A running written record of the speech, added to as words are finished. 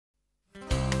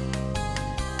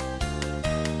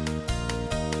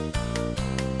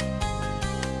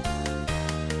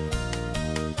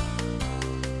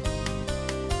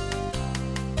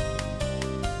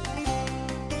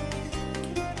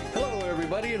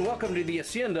everybody, and welcome to the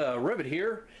Hacienda. Rivet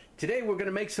here. Today we're going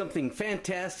to make something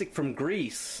fantastic from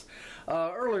Greece.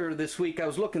 Earlier this week I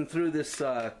was looking through this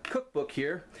cookbook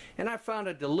here, and I found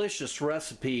a delicious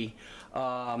recipe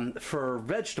for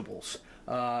vegetables.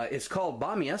 It's called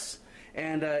bamias,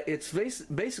 and it's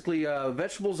basically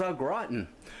vegetables au gratin.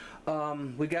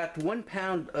 We got 1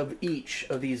 pound of each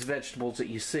of these vegetables that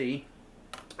you see,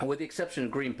 with the exception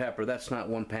of green pepper. That's not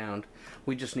 1 pound.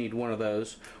 We just need one of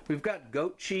those. We've got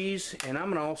goat cheese, and I'm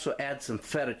going to also add some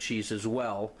feta cheese as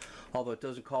well, although it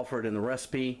doesn't call for it in the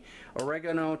recipe.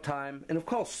 Oregano, thyme, and of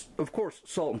course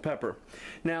salt and pepper.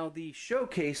 Now the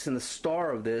showcase and the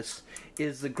star of this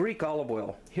is the Greek olive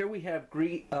oil. Here we have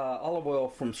Greek olive oil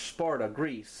from Sparta,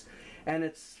 Greece, and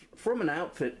it's from an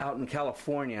outfit out in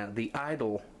California, the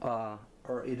Idol or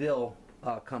Idil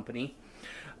company.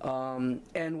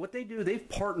 And what they do, they've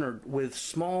partnered with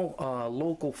small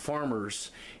local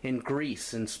farmers in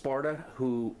Greece and Sparta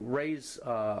who raise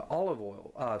olive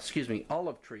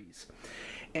trees,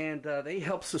 and they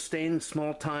help sustain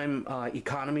small-time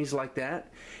economies like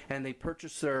that. And they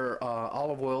purchase their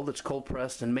olive oil that's cold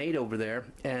pressed and made over there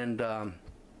and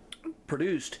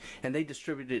produced, and they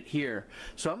distribute it here.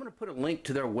 So I'm going to put a link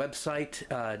to their website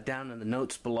down in the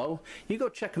notes below. You go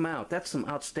check them out. That's some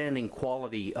outstanding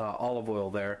quality olive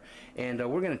oil there, and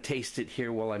we're going to taste it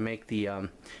here while I make the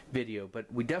video.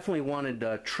 But we definitely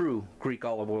wanted true Greek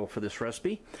olive oil for this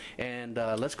recipe, and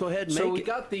let's go ahead and make it. So we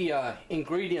got the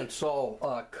ingredients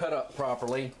all cut up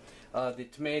properly. The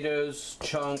tomatoes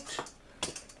chunked,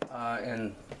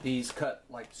 and these cut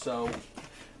like so.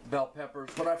 Bell peppers.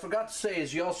 What I forgot to say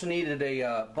is you also needed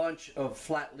a bunch of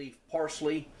flat leaf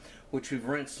parsley, which we've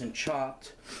rinsed and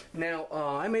chopped. Now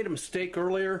I made a mistake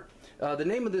earlier. The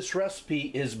name of this recipe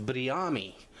is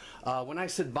Briami. When I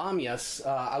said bamias,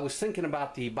 I was thinking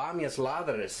about the bamias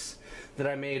ladris that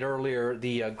I made earlier,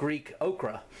 the Greek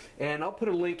okra, and I'll put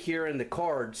a link here in the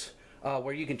cards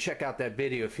where you can check out that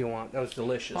video if you want. That was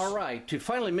delicious. Alright, to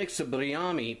finally mix the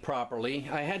Briami properly,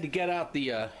 I had to get out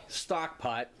the stock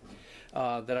pot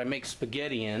that I make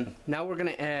spaghetti in. Now we're going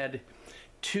to add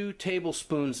 2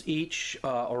 tablespoons each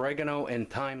oregano and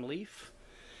thyme leaf,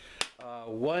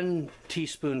 1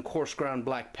 teaspoon coarse ground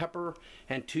black pepper,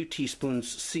 and 2 teaspoons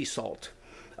sea salt.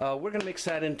 We're going to mix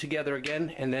that in together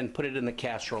again and then put it in the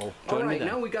casserole. Alright,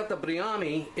 now we got the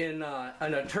Briami in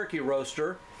a turkey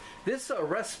roaster. This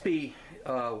recipe,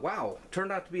 wow,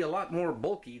 turned out to be a lot more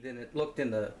bulky than it looked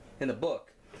in the book.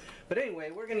 But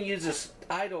anyway, we're going to use this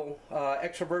Idol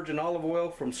extra virgin olive oil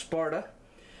from Sparta.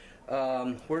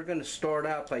 We're going to start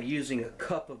out by using a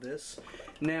cup of this.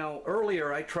 Now,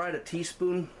 earlier I tried a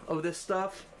teaspoon of this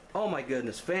stuff. Oh my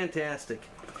goodness, fantastic.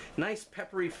 Nice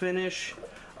peppery finish,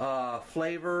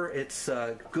 flavor. It's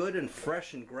good and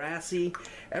fresh and grassy.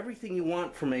 Everything you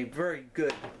want from a very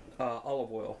good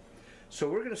olive oil. So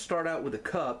we're going to start out with a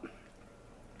cup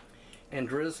and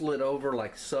drizzle it over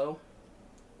like so.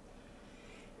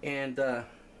 And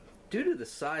due to the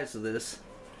size of this,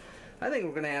 I think we're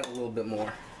going to add a little bit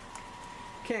more.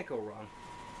 Can't go wrong.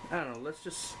 I don't know, let's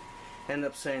just end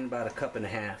up saying about 1.5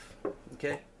 cups.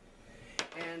 Okay?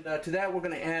 And to that we're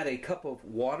going to add a cup of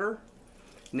water.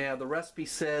 Now the recipe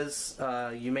says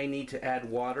you may need to add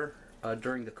water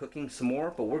during the cooking some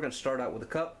more, but we're going to start out with a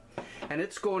cup. And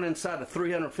it's going inside a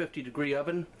 350-degree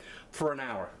oven for an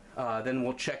hour. Then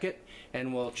we'll check it,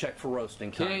 and we'll check for roasting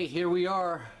time. Okay, here we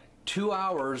are. 2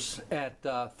 hours at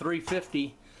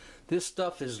 350. This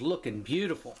stuff is looking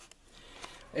beautiful,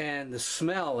 and the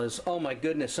smell is, oh my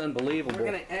goodness, unbelievable.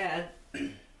 We're going to add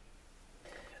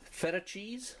feta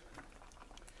cheese,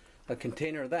 a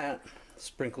container of that,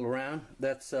 sprinkle around.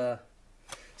 That's a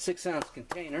 6-ounce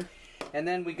container, and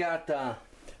then we got an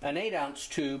 8-ounce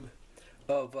tube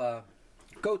of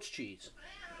goat's cheese,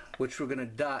 which we're going to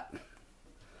dot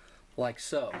like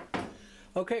so.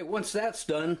 Okay, once that's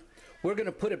done, we're going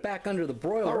to put it back under the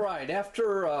broiler. Alright,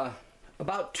 after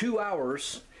about 2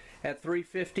 hours at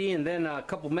 350 and then a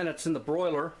couple minutes in the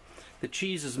broiler, the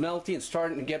cheese is melting and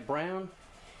starting to get brown,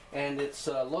 and it's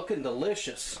looking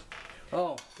delicious.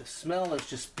 Oh, the smell is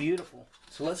just beautiful.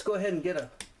 So let's go ahead and get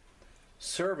a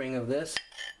serving of this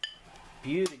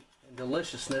beauty and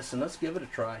deliciousness, and let's give it a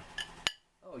try.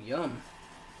 Oh, yum.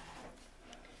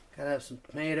 Gotta have some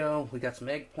tomato, we got some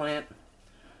eggplant,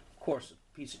 of course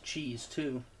a piece of cheese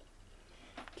too.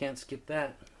 Can't skip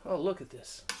that. Oh, look at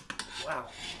this. Wow.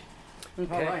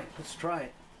 Okay. Alright, let's try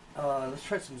it. Let's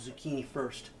try some zucchini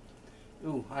first.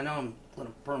 Ooh, I know I'm going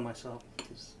to burn myself.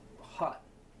 It's hot.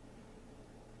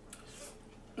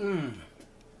 Mmm.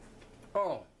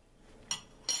 Oh.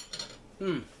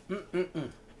 Mmm. Mmm, mmm, mmm.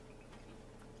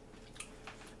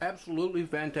 Absolutely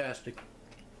fantastic.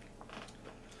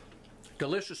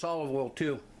 Delicious olive oil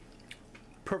too.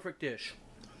 Perfect dish.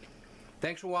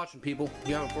 Thanks for watching, people.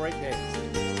 You have a great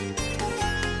day.